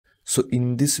So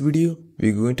in this video,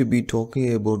 we're going to be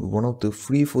talking about one of the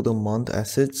free for the month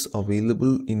assets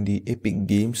available in the Epic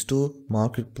Game Store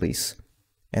marketplace,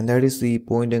 and that is the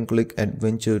Point and Click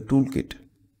Adventure Toolkit.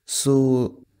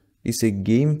 So it's a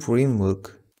game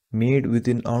framework made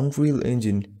within Unreal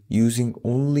Engine using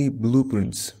only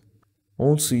blueprints.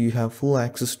 Also, you have full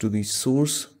access to the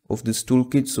source of this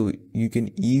toolkit, so you can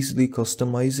easily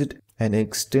customize it and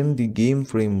extend the game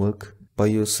framework by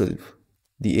yourself.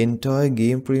 The entire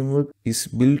game framework is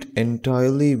built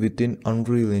entirely within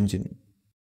Unreal Engine.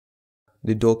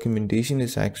 The documentation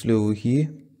is actually over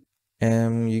here,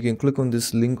 and you can click on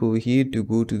this link over here to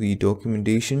go to the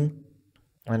documentation,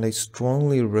 and I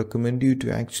strongly recommend you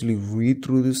to actually read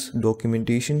through this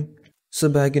documentation. So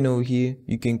back in over here,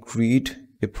 you can create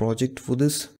a project for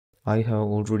this. I have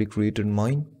already created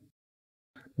mine.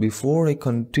 Before I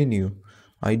continue,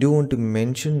 I do want to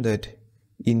mention that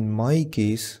in my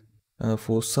case,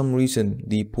 for some reason,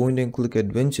 the point and click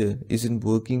adventure isn't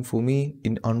working for me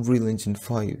in Unreal Engine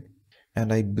 5.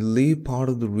 And I believe part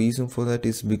of the reason for that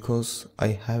is because I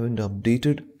haven't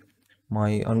updated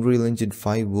my Unreal Engine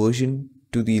 5 version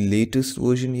to the latest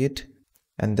version yet.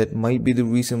 And that might be the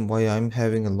reason why I'm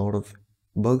having a lot of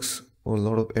bugs or a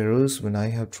lot of errors when I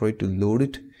have tried to load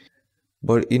it.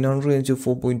 But in Unreal Engine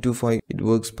 4.25, it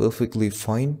works perfectly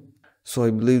fine. So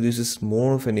I believe this is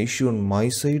more of an issue on my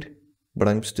side, but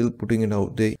I'm still putting it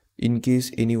out there in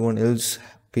case anyone else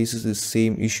faces the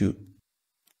same issue.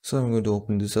 So I'm going to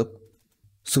open this up.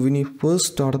 So when you first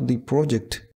start up the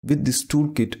project with this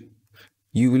toolkit,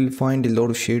 you will find a lot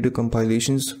of shader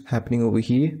compilations happening over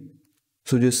here.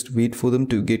 So just wait for them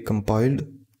to get compiled.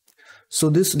 So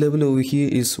this level over here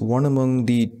is one among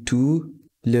the 2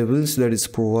 levels that is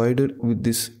provided with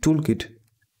this toolkit,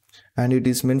 and it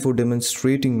is meant for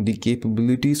demonstrating the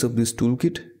capabilities of this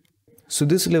toolkit. So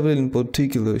this level in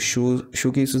particular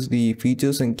showcases the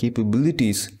features and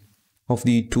capabilities of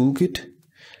the toolkit,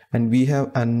 and we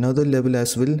have another level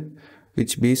as well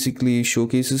which basically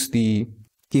showcases the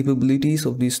capabilities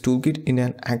of this toolkit in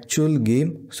an actual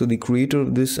game. So the creator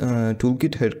of this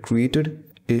toolkit had created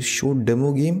a short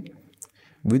demo game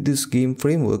with this game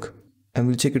framework, and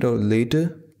we'll check it out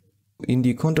later. In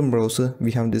the content browser,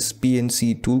 we have this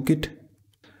PNC toolkit.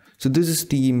 So this is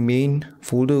the main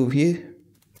folder over here,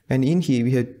 and in here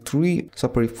we have 3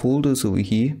 separate folders over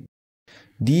here.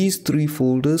 These 3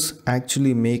 folders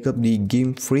actually make up the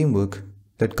game framework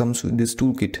that comes with this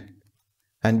toolkit.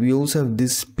 And we also have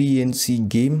this PNC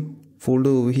game folder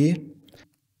over here.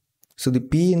 So the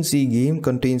PNC game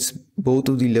contains both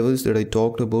of the levels that I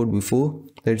talked about before,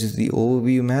 that is the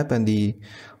overview map and the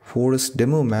forest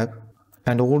demo map,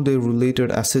 and all their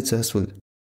related assets as well.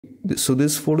 So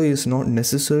this folder is not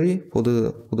necessary for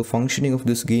the functioning of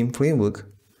this game framework,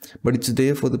 but it's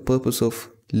there for the purpose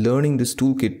of learning this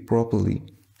toolkit properly.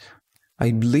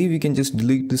 I believe you can just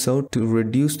delete this out to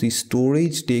reduce the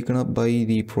storage taken up by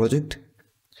the project,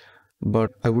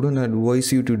 but I wouldn't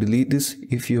advise you to delete this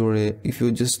if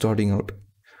you're just starting out.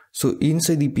 So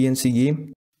inside the PNC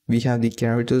game, we have the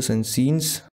characters and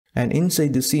scenes, and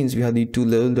inside the scenes we have the 2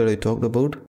 levels that I talked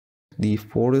about, the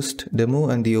forest demo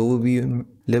and the overview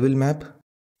level map,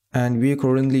 and we are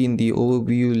currently in the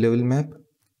overview level map.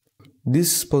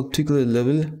 This particular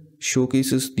level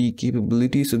showcases the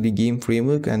capabilities of the game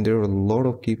framework, and there are a lot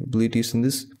of capabilities in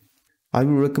this. I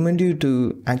will recommend you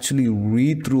to actually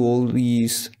read through all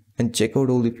these and check out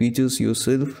all the features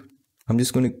yourself. I'm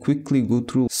just going to quickly go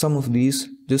through some of these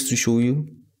just to show you,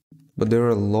 but there are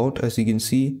a lot, as you can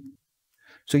see.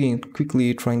 So again,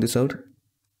 quickly trying this out.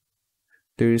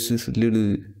 There is this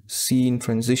little scene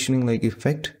transitioning like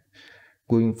effect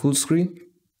going full screen.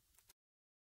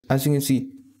 As you can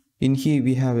see, in here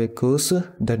we have a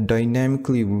cursor that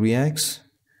dynamically reacts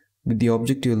with the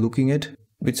object you're looking at.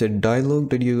 It's a dialogue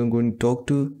that you're going to talk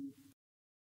to.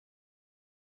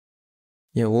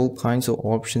 You have all kinds of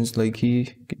options like here,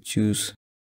 you can choose.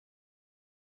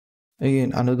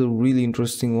 Again, another really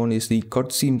interesting one is the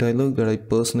cutscene dialogue that I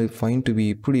personally find to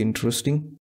be pretty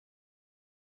interesting.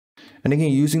 And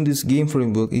again, using this game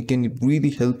framework, it can really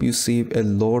help you save a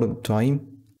lot of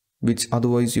time, which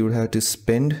otherwise you would have to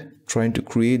spend trying to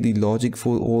create the logic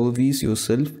for all of these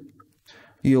yourself.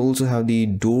 You also have the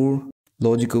door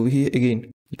logic over here.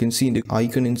 Again, you can see the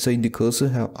icon inside the cursor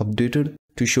have updated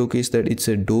to showcase that it's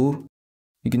a door.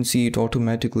 You can see it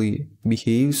automatically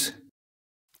behaves.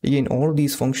 Again, all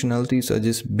these functionalities are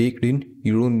just baked in.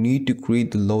 You don't need to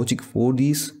create the logic for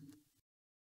these.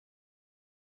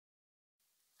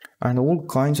 And all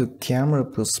kinds of camera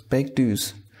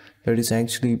perspectives that is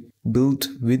actually built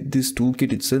with this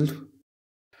toolkit itself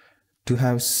to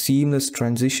have seamless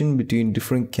transition between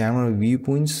different camera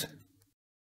viewpoints.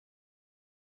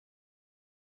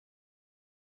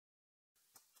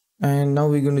 And now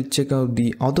we're going to check out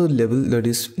the other level that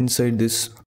is inside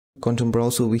this content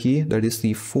browser over here, that is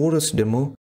the forest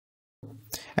demo.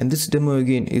 And this demo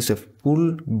again is a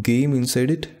full game inside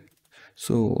it.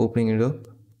 So opening it up.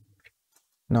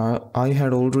 Now I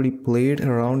had already played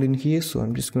around in here, so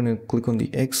I'm just going to click on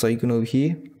the X icon over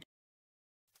here.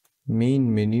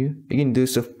 Main menu. Again,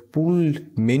 there's a full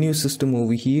menu system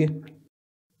over here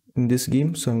in this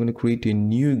game. So I'm going to create a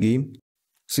new game.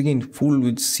 So again, full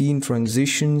with scene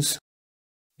transitions.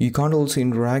 You can't also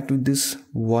interact with this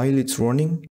while it's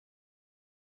running.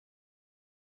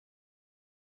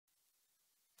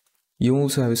 You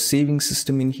also have a saving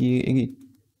system in here, again,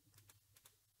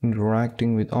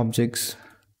 interacting with objects.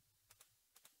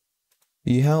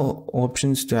 You have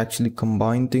options to actually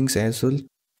combine things as well.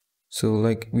 So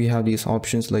like we have these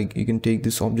options, like you can take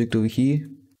this object over here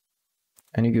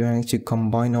and you can actually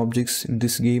combine objects in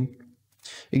this game.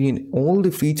 Again, all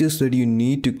the features that you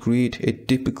need to create a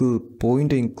typical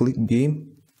point and click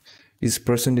game is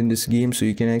present in this game. So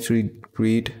you can actually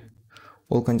create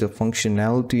all kinds of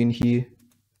functionality in here.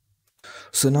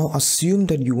 So now assume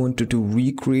that you wanted to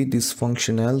recreate this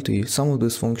functionality, some of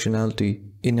this functionality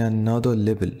in another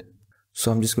level.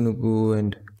 So I'm just going to go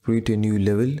and create a new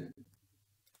level.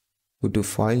 Go to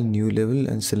File, New Level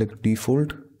and select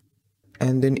Default.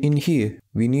 And then in here,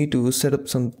 we need to set up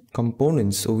some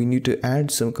components, or we need to add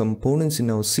some components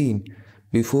in our scene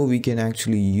before we can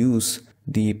actually use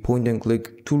the point and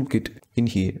click toolkit in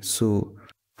here. So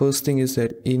first thing is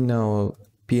that in our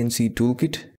PNC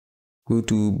toolkit, go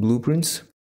to Blueprints.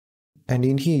 And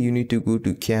in here, you need to go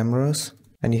to Cameras.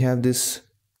 And you have this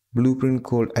blueprint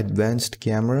called Advanced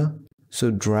Camera.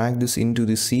 So drag this into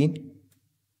the scene,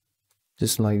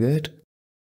 just like that.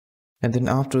 And then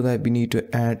after that, we need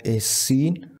to add a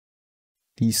scene,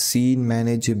 the scene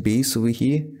manager base over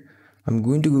here. I'm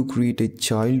going to go create a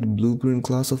child blueprint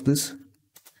class of this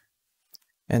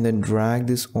and then drag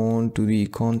this on to the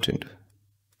content.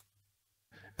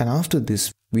 And after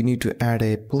this, we need to add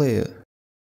a player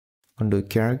under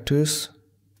characters,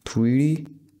 3D,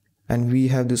 and we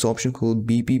have this option called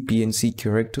BPPNC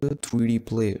character 3D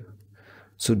player.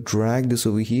 So drag this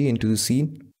over here into the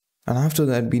scene. And after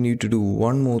that, we need to do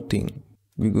one more thing.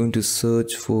 We're going to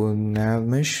search for nav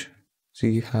mesh. So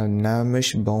you have nav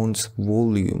mesh bounce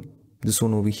volume, this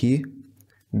one over here.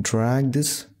 Drag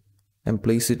this and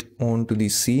place it onto the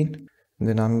scene. And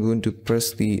then I'm going to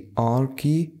press the R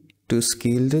key to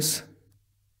scale this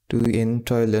to the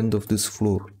entire length of this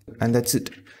floor. And that's it.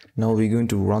 Now we're going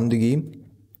to run the game.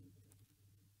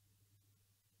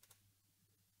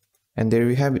 And there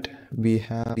we have it. We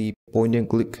have the point and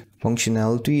click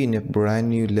functionality in a brand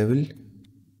new level.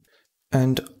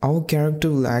 And our character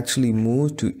will actually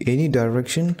move to any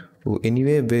direction or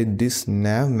anywhere where this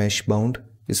nav mesh bound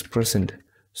is present.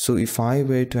 So if I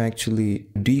were to actually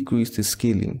decrease the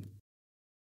scaling,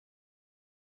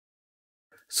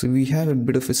 so we have a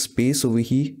bit of a space over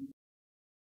here.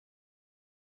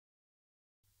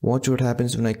 Watch what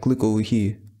happens when I click over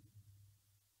here.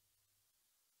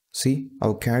 See,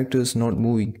 our character is not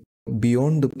moving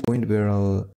beyond the point where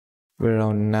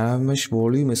our nav mesh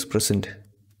volume is present.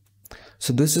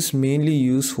 So this is mainly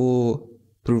used for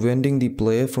preventing the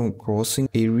player from crossing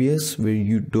areas where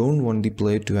you don't want the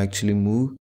player to actually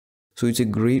move. So it's a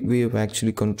great way of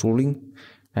actually controlling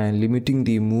and limiting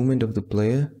the movement of the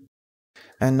player.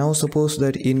 And now suppose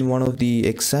that in one of the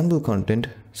example content,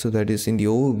 so that is in the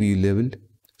overview level.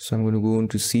 So I'm going to go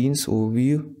into scenes,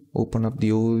 overview, open up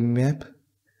the overview map.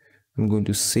 I'm going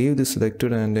to save this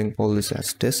selected and then call this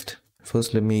as test.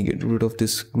 First, let me get rid of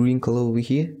this green color over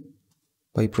here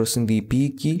by pressing the P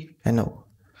key. And now,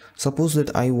 suppose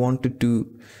that I wanted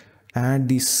to add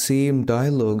the same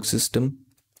dialogue system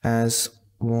as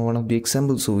one of the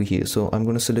examples over here. So I'm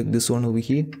going to select this one over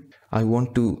here. I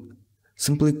want to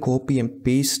simply copy and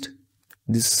paste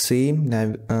this same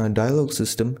dialogue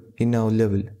system in our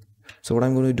level. So what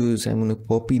I'm going to do is I'm going to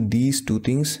copy these two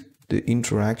things, the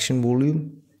interaction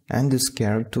volume and this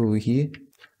character over here,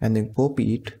 and then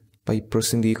copy it by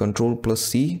pressing the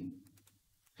Ctrl+C.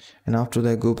 And after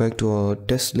that, go back to our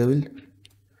test level,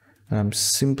 and I'm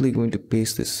simply going to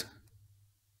paste this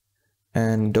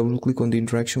and double click on the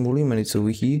interaction volume, and it's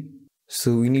over here.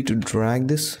 So we need to drag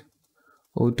this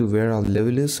over to where our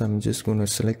level is. I'm just going to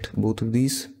select both of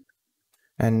these,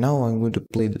 and now I'm going to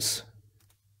play this.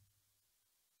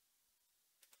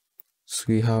 So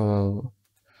we have our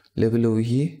level over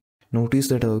here. Notice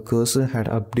that our cursor had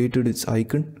updated its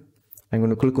icon. I'm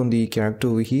going to click on the character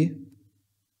over here,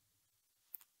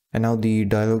 and now the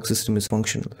dialogue system is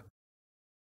functional.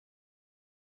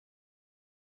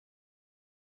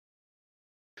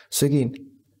 So again,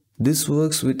 This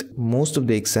works with most of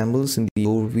the examples in the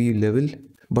overview level,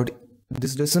 but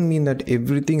this doesn't mean that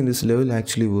everything in this level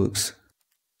actually works.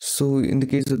 So in the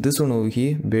case of this one over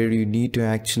here, where you need to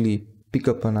actually pick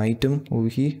up an item over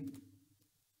here,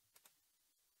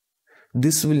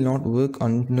 this will not work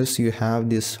unless you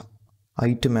have this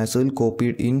item as well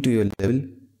copied into your level.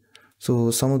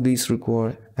 So some of these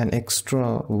require an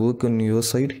extra work on your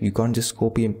side. You can't just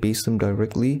copy and paste them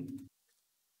directly.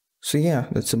 So yeah,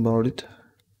 that's about it.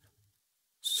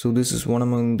 So this is one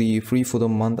among the free for the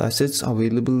month assets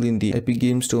available in the Epic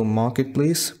Games Store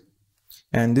marketplace.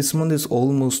 And this month is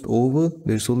almost over.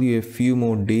 There's only a few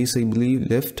more days, I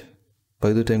believe, left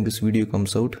by the time this video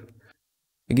comes out.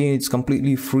 Again, it's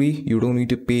completely free. You don't need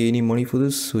to pay any money for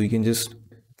this, so you can just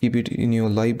keep it in your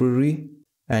library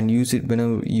and use it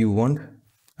whenever you want.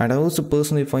 And I also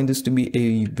personally find this to be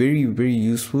a very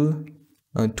useful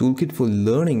toolkit for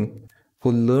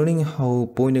learning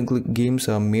how point and click games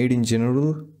are made in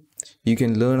general. You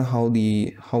can learn how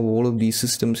all of these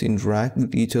systems interact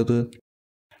with each other,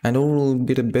 and overall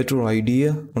get a better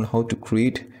idea on how to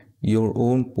create your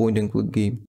own point and click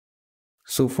game.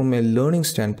 So from a learning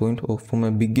standpoint, or from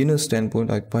a beginner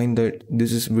standpoint, I find that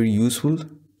this is very useful.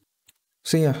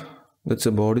 So yeah, that's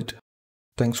about it.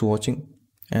 Thanks for watching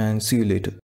and see you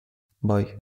later. Bye.